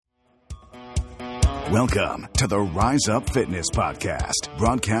Welcome to the Rise Up Fitness Podcast,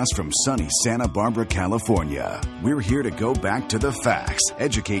 broadcast from sunny Santa Barbara, California. We're here to go back to the facts,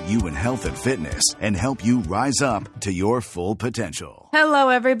 educate you in health and fitness, and help you rise up to your full potential. Hello,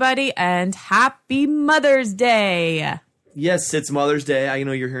 everybody, and happy Mother's Day. Yes, it's Mother's Day. I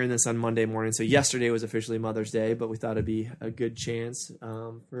know you're hearing this on Monday morning, so yesterday was officially Mother's Day, but we thought it'd be a good chance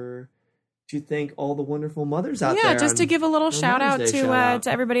to thank all the wonderful mothers out there. Yeah, just to give a little shout out to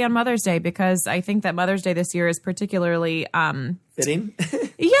everybody on Mother's Day, because I think that Mother's Day this year is particularly fitting.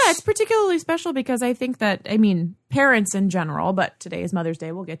 Yeah, it's particularly special because I think that, parents in general, but today is Mother's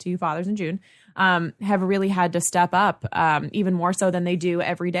Day, we'll get to you fathers in June, have really had to step up even more so than they do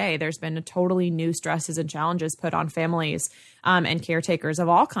every day. There's been a totally new stresses and challenges put on families and caretakers of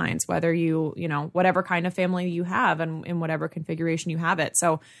all kinds, whether whatever kind of family you have and in whatever configuration you have it.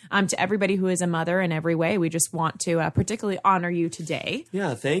 So to everybody who is a mother in every way, we just want to particularly honor you today.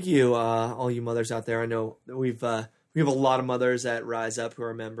 Yeah, thank you, all you mothers out there. I know we have a lot of mothers that Rise Up who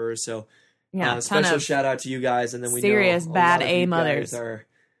are members, so special shout out to you guys. And then we serious know bad A mothers.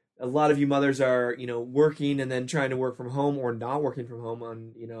 A lot of you mothers are, working and then trying to work from home or not working from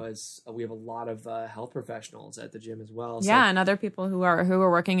home as we have a lot of health professionals at the gym as well. Yeah. And other people who are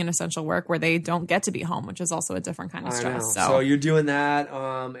working in essential work where they don't get to be home, which is also a different kind of stress. So you're doing that.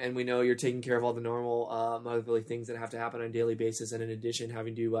 And we know you're taking care of all the normal motherly things that have to happen on a daily basis. And in addition,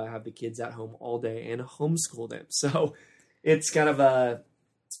 having to have the kids at home all day and homeschool them. So it's kind of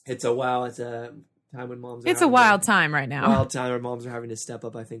it's a time when moms it's a wild time right now. Wild time where moms are having to step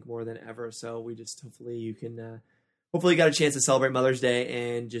up, I think, more than ever. So we just hopefully you got a chance to celebrate Mother's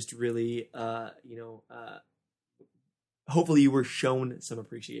Day and just really hopefully you were shown some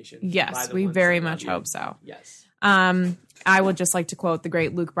appreciation. Yes, we very much hope so. Yes. I would just like to quote the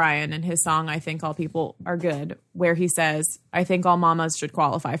great Luke Bryan in his song, I Think All People Are Good, where he says, I think all mamas should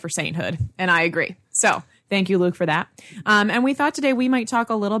qualify for sainthood. And I agree. So thank you, Luke, for that. And we thought today we might talk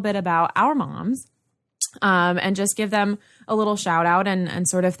a little bit about our moms and just give them a little shout out and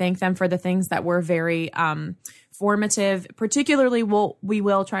sort of thank them for the things that were very formative. Particularly, we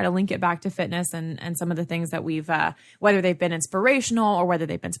will try to link it back to fitness and some of the things that we've, whether they've been inspirational or whether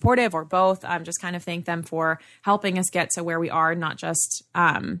they've been supportive or both, just kind of thank them for helping us get to where we are, not just,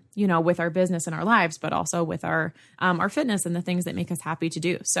 with our business and our lives, but also with our fitness and the things that make us happy to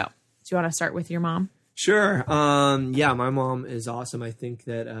do. So do you want to start with your mom? Sure. My mom is awesome. I think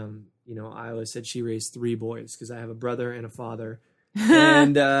that, I always said she raised 3 boys because I have a brother and a father.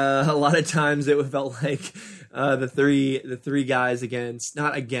 And a lot of times it felt like the three guys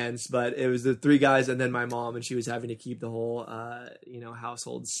but it was the 3 guys and then my mom, and she was having to keep the whole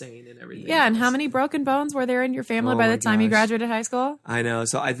household sane and everything. Yeah, and how many broken bones were there in your family by the time you graduated high school? I know.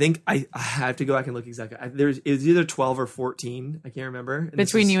 So I think I have to go back and look exactly. It was either 12 or 14. I can't remember. And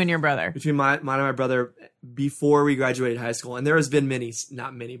between you and your brother. Between mine and my brother before we graduated high school. And there has been many,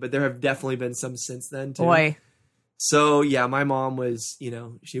 not many, but there have definitely been some since then too. Boy. So yeah, my mom was,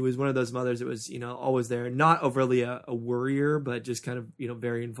 she was one of those mothers that was, always there, not overly a worrier, but just kind of,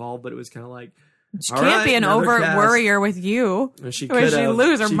 very involved. But it was kind of like, she can't be an overt worrier with you. She could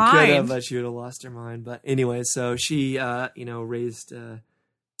lose her mind. But she would have lost her mind. But anyway, so she, raised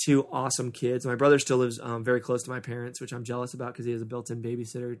 2 awesome kids. My brother still lives very close to my parents, which I'm jealous about because he has a built-in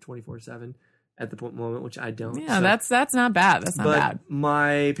babysitter 24/7. At the moment, which I don't. Yeah, so that's not bad. That's not bad.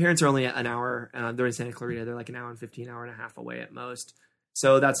 My parents are only an hour. They're in Santa Clarita. They're like an hour and 15, hour and a half away at most.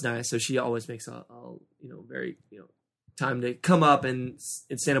 So that's nice. So she always makes a very time to come up in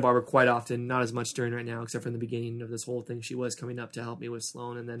Santa Barbara quite often. Not as much during right now, except for in the beginning of this whole thing. She was coming up to help me with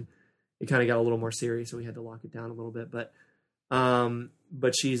Sloan, and then it kind of got a little more serious, so we had to lock it down a little bit.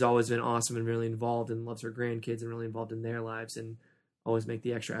 But she's always been awesome and really involved and loves her grandkids and really involved in their lives and always make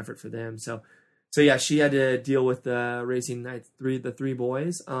the extra effort for them. So yeah, she had to deal with raising the 3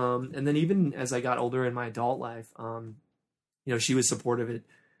 boys. And then even as I got older in my adult life, she was supportive.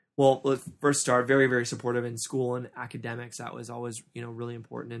 Let's first start very, very supportive in school and academics. That was always, really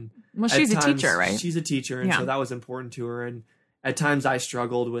important. And she's a teacher, right? She's a teacher. And so that was important to her. And at times I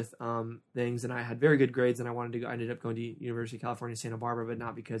struggled with things, and I had very good grades and I ended up going to University of California, Santa Barbara, but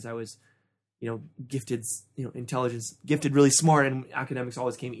not because I was gifted, intelligence, gifted, really smart, and academics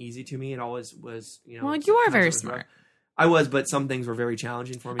always came easy to me. It always was, Well, you are very smart. I was, but some things were very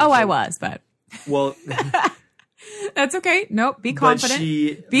challenging for me. Oh, so, I was, but. Well. That's okay. Nope. Be confident.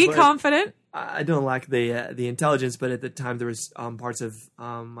 Be confident. I don't lack the intelligence, but at the time there was parts of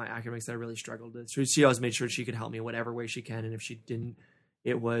my academics that I really struggled with. So she always made sure she could help me in whatever way she can, and if she didn't,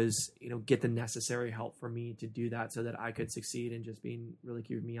 it was get the necessary help for me to do that so that I could succeed and just really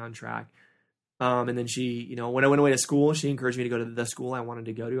keeping me on track. And then she, when I went away to school, she encouraged me to go to the school I wanted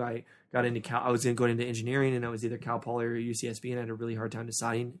to go to. I was going into engineering, and I was either Cal Poly or UCSB, and I had a really hard time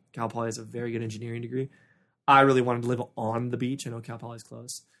deciding. Cal Poly has a very good engineering degree. I really wanted to live on the beach. I know Cal Poly is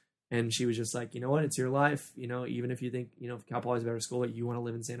close. And she was just like, you know what, it's your life. Even if you think, Cal Poly is a better school, but you want to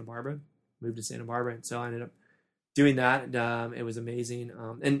live in Santa Barbara, move to Santa Barbara. And so I ended up doing that. And it was amazing.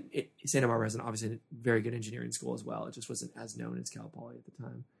 Santa Barbara has obviously a very good engineering school as well. It just wasn't as known as Cal Poly at the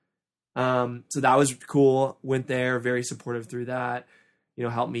time. So that was cool. Went there, very supportive through that,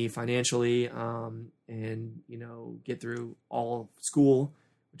 helped me financially, and, get through all school,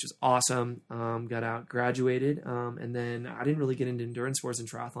 which is awesome. Got out, graduated. And then I didn't really get into endurance sports and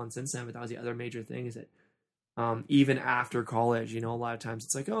triathlon since then, but that was the other major thing is that, even after college, a lot of times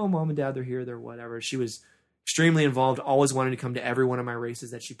it's like, oh, mom and dad, they're here, they're whatever. She was extremely involved, always wanted to come to every one of my races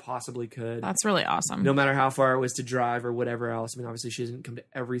that she possibly could. That's really awesome. No matter how far it was to drive or whatever else. I mean, obviously she didn't come to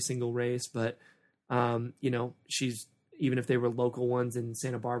every single race, but, she's, even if they were local ones in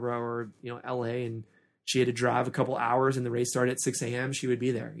Santa Barbara or, LA, and she had to drive a couple hours and the race started at 6 a.m., she would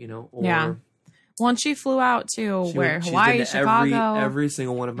be there, or yeah. Well, she flew out to Hawaii, Chicago. Every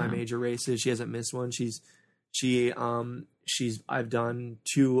single one of my major races. She hasn't missed one. I've done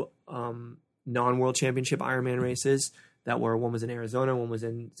 2 non-world championship Ironman races one was in Arizona, one was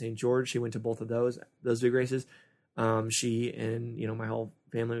in St. George. She went to both of those big races. She and, my whole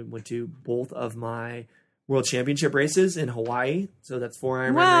family went to both of my world championship races in Hawaii. So that's 4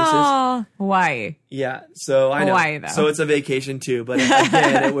 Ironman races. Hawaii. Yeah. So I know. Hawaii, though. So it's a vacation too. But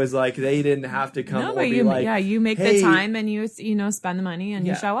again, it was like they didn't have to come. No, or but be you make the time and you spend the money and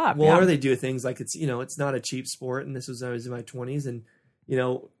you show up. Well, or they do things like it's not a cheap sport. And this was, I was in my 20s, and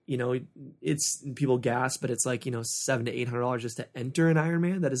it's people gasp, but it's like, $700 to $800 just to enter an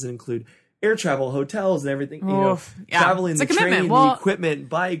Ironman. That doesn't include air travel, hotels, and everything. Traveling, the train, the equipment,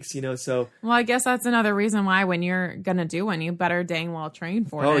 bikes. So. Well, I guess that's another reason why when you're gonna do one, you better dang well train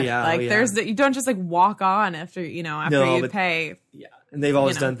for it. There's you don't just walk on after you pay. Yeah, and they've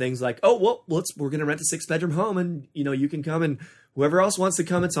always done things like, oh well, we're gonna rent a 6-bedroom home, and you can come, and whoever else wants to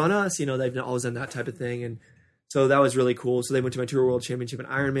come, it's on us. They've always done that type of thing, and so that was really cool. So they went to my Tour World Championship in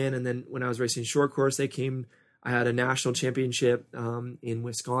Ironman, and then when I was racing short course, they came. I had a national championship in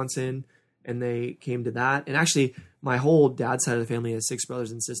Wisconsin. And they came to that. And actually, my whole dad's side of the family has 6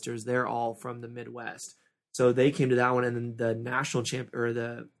 brothers and sisters. They're all from the Midwest. So they came to that one. And then the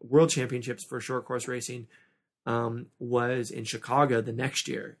the world championships for short course racing was in Chicago the next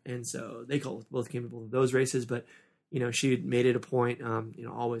year. And so they both came to both of those races. But, she made it a point,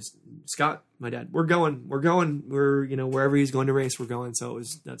 always, Scott, my dad, we're going, we're, wherever he's going to race, we're going. So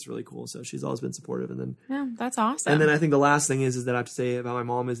that's really cool. So she's always been supportive. And then, yeah, that's awesome. And then I think the last thing is that I have to say about my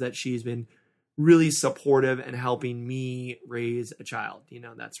mom is that she's been really supportive and helping me raise a child.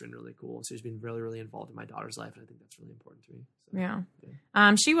 That's been really cool. So she's been really, really involved in my daughter's life. And I think that's really important to me. So,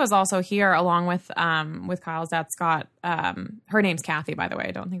 yeah. She was also here along with Kyle's dad, Scott. Her name's Kathy, by the way.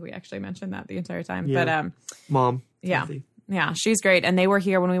 I don't think we actually mentioned that the entire time, but, Mom. Yeah. Kathy. Yeah, she's great. And they were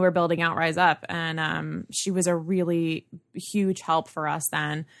here when we were building out Rise Up. And she was a really huge help for us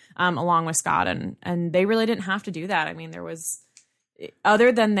then, along with Scott. And they really didn't have to do that. I mean, there was,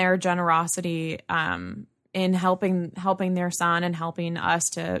 other than their generosity in helping their son and helping us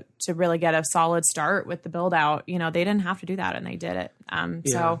to really get a solid start with the build out, they didn't have to do that, and they did it.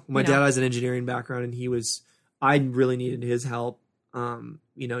 So my dad has an engineering background, and I really needed his help.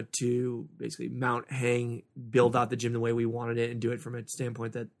 To basically mount, hang, build out the gym the way we wanted it, and do it from a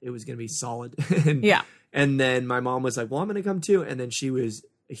standpoint that it was going to be solid. And then my mom was like, well, I'm going to come too. And then she was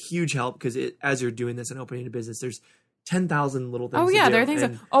a huge help because as you're doing this and opening a business, there's 10,000 little things. Oh yeah. There are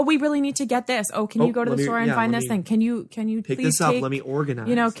things we really need to get this. Oh, can you go to the store and find this thing? Can you pick please this up? Let me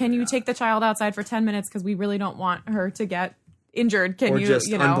organize. Can you take the child outside for 10 minutes? Cause we really don't want her to get injured. Can you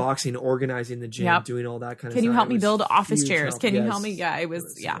unboxing, organizing the gym, doing all that kind of stuff. Can you help me build office chairs? Help. Can you help me? Yeah, it was,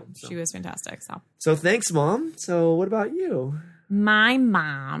 she was fantastic. So thanks, Mom. So what about you? My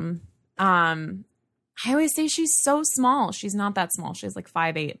mom, I always say she's so small. She's not that small. She's like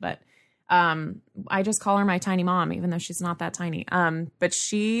 5'8", but, I just call her my tiny mom, even though she's not that tiny. But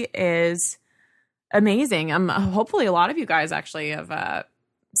she is amazing. Hopefully a lot of you guys actually have,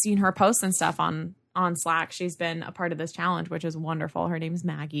 seen her posts and stuff on Slack. She's been a part of this challenge, which is wonderful. Her name's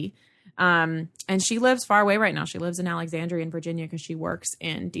Maggie. And she lives far away right now. She lives in Alexandria in Virginia because she works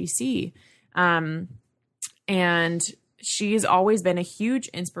in DC. And she's always been a huge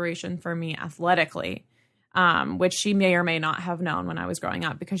inspiration for me athletically, which she may or may not have known when I was growing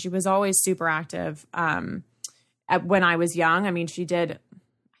up, because she was always super active. When I was young, I mean, she did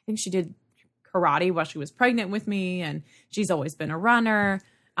karate while she was pregnant with me, and she's always been a runner.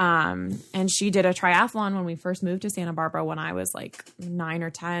 And she did a triathlon when we first moved to Santa Barbara when I was like 9 or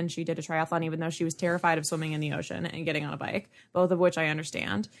 10. She did a triathlon, even though she was terrified of swimming in the ocean and getting on a bike, both of which I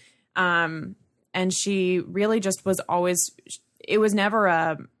understand. And she really just was always, it was never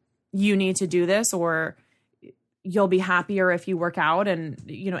a, you need to do this or you'll be happier if you work out. And,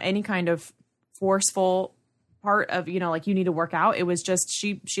 you know, any kind of forceful part of, you know, like you need to work out. It was just,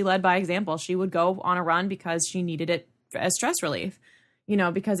 she led by example. She would go on a run because she needed it as stress relief, you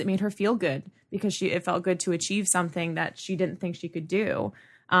know, because it made her feel good, because it felt good to achieve something that she didn't think she could do.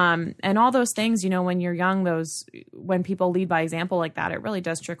 And all those things, you know, when you're young, when people lead by example like that, it really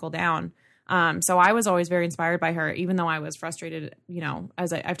does trickle down. So I was always very inspired by her, even though I was frustrated, you know,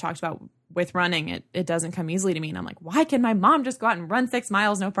 as I've talked about with running, it doesn't come easily to me. And I'm like, why can my mom just go out and run 6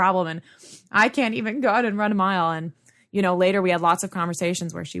 miles? No problem. And I can't even go out and run a mile. And, you know, later we had lots of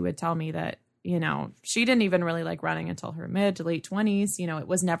conversations where she would tell me that, you know, she didn't even really like running until her mid to late 20s. You know, it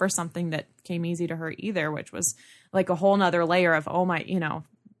was never something that came easy to her either, which was like a whole nother layer of, oh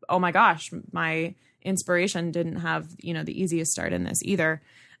my gosh, my inspiration didn't have, you know, the easiest start in this either.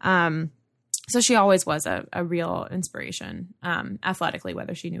 So she always was a real inspiration, athletically,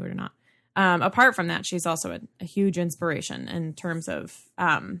 whether she knew it or not. Apart from that, she's also a huge inspiration in terms of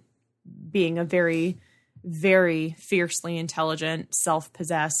being a very, very fiercely intelligent,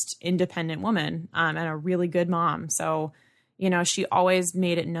 self-possessed, independent woman, and a really good mom. So, you know, she always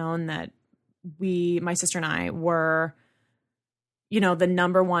made it known that my sister and I were, you know, the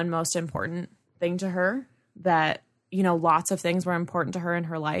number one most important thing to her, that, you know, lots of things were important to her in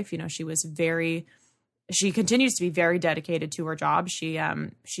her life. You know, she continues to be very dedicated to her job.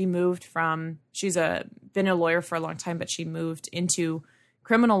 She moved from, been a lawyer for a long time, but she moved into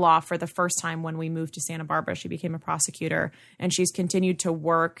criminal law for the first time when we moved to Santa Barbara. She became a prosecutor, and she's continued to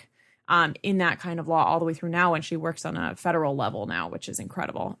work in that kind of law all the way through now. And she works on a federal level now, which is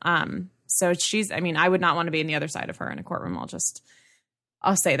incredible. So I would not want to be on the other side of her in a courtroom.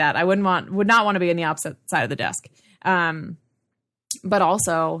 I'll say that. I would not want to be on the opposite side of the desk. But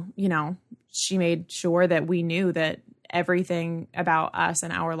also, you know, she made sure that we knew that everything about us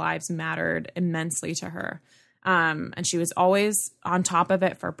and our lives mattered immensely to her. And she was always on top of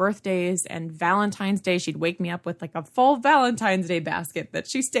it for birthdays and Valentine's Day. She'd wake me up with like a full Valentine's Day basket that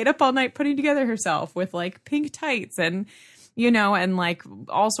she stayed up all night putting together herself with like pink tights and, you know, and like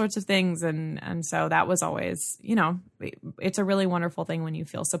all sorts of things. And so that was always, you know, it's a really wonderful thing when you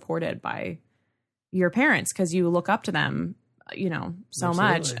feel supported by your parents, because you look up to them, you know, so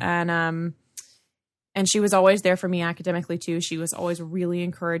Absolutely. much. And she was always there for me academically too. She was always really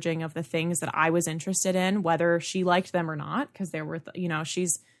encouraging of the things that I was interested in, whether she liked them or not. Because there were, you know, she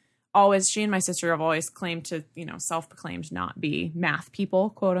and my sister have always claimed to, you know, self-proclaimed not be math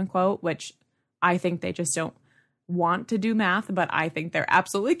people, quote unquote, which I think they just don't want to do math, but I think they're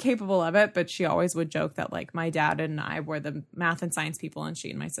absolutely capable of it. But she always would joke that like my dad and I were the math and science people, and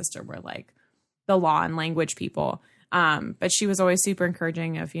she and my sister were like the law and language people. But she was always super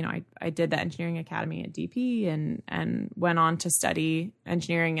encouraging of, you know, I did the engineering academy at DP and went on to study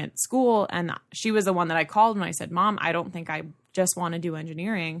engineering at school. And she was the one that I called when I said, Mom, I don't think I just want to do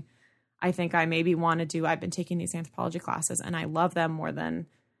engineering. I think I maybe want to I've been taking these anthropology classes and I love them more than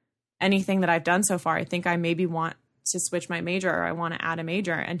anything that I've done so far. I think I maybe want to switch my major, or I want to add a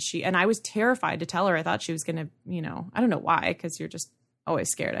major. And I was terrified to tell her. I thought she was going to, you know, I don't know why, because you're just always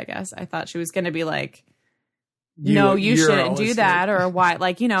scared, I guess. I thought she was going to be like, no, you shouldn't do that, or why,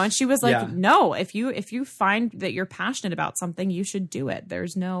 like, you know, and she was like, no, if you find that you're passionate about something, you should do it.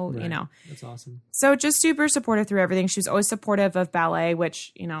 There's no, Right. you know, That's awesome. so just super supportive through everything. She was always supportive of ballet,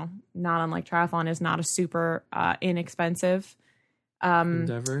 which, you know, not unlike triathlon, is not a super inexpensive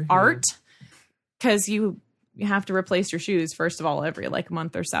Endeavor, art, because you have to replace your shoes first of all every like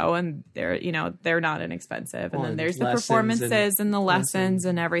month or so, and they're not inexpensive. And then there's the performances and the lessons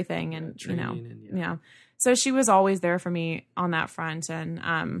and everything, and you know, yeah. So she was always there for me on that front,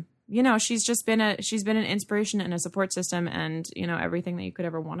 and you know, she's been an inspiration and a support system, and you know, everything that you could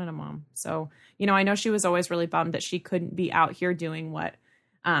ever want in a mom. So you know, I know she was always really bummed that she couldn't be out here doing what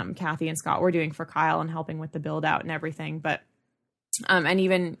Kathy and Scott were doing for Kyle and helping with the build out and everything, but and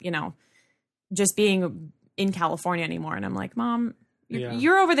even, you know, just being in California anymore. And I'm like, Mom,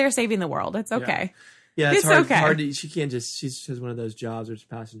 you're over there saving the world. It's okay. Yeah, it's hard. okay. Hard to, she has one of those jobs where she's a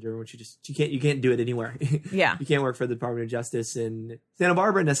passenger when you can't do it anywhere. Yeah. You can't work for the Department of Justice in Santa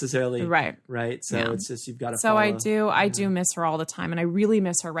Barbara necessarily. Right. So it's just, you've got to So follow. I do miss her all the time. And I really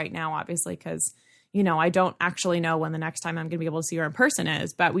miss her right now, obviously, because, you know, I don't actually know when the next time I'm going to be able to see her in person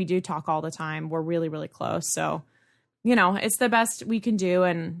is, but we do talk all the time. We're really, really close. So, you know, it's the best we can do.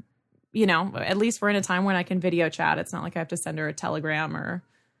 And, you know, at least we're in a time when I can video chat. It's not like I have to send her a telegram or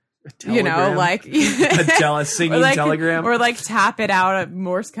You know, like a singing telegram, or like tap it out at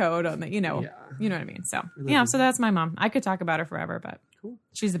Morse code on the, you know what I mean? So so that's my mom. I could talk about her forever, but cool.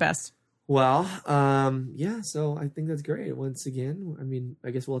 She's the best. Well, so I think that's great. Once again, I mean, I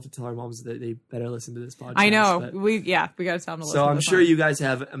guess we'll have to tell our moms that they better listen to this podcast. I know. We got to tell them to listen. So I'm sure you guys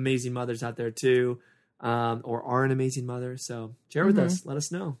have amazing mothers out there too, or are an amazing mother. So share with us. Let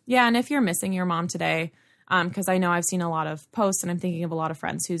us know. Yeah. And if you're missing your mom today, because I know I've seen a lot of posts and I'm thinking of a lot of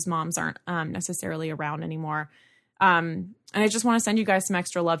friends whose moms aren't necessarily around anymore. And I just want to send you guys some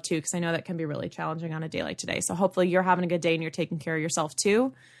extra love too, because I know that can be really challenging on a day like today. So hopefully you're having a good day and you're taking care of yourself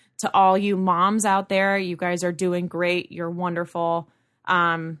too. To all you moms out there, you guys are doing great. You're wonderful.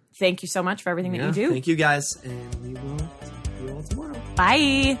 Thank you so much for everything that you do. Thank you guys. And we will see you all tomorrow.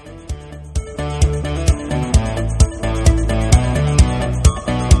 Bye.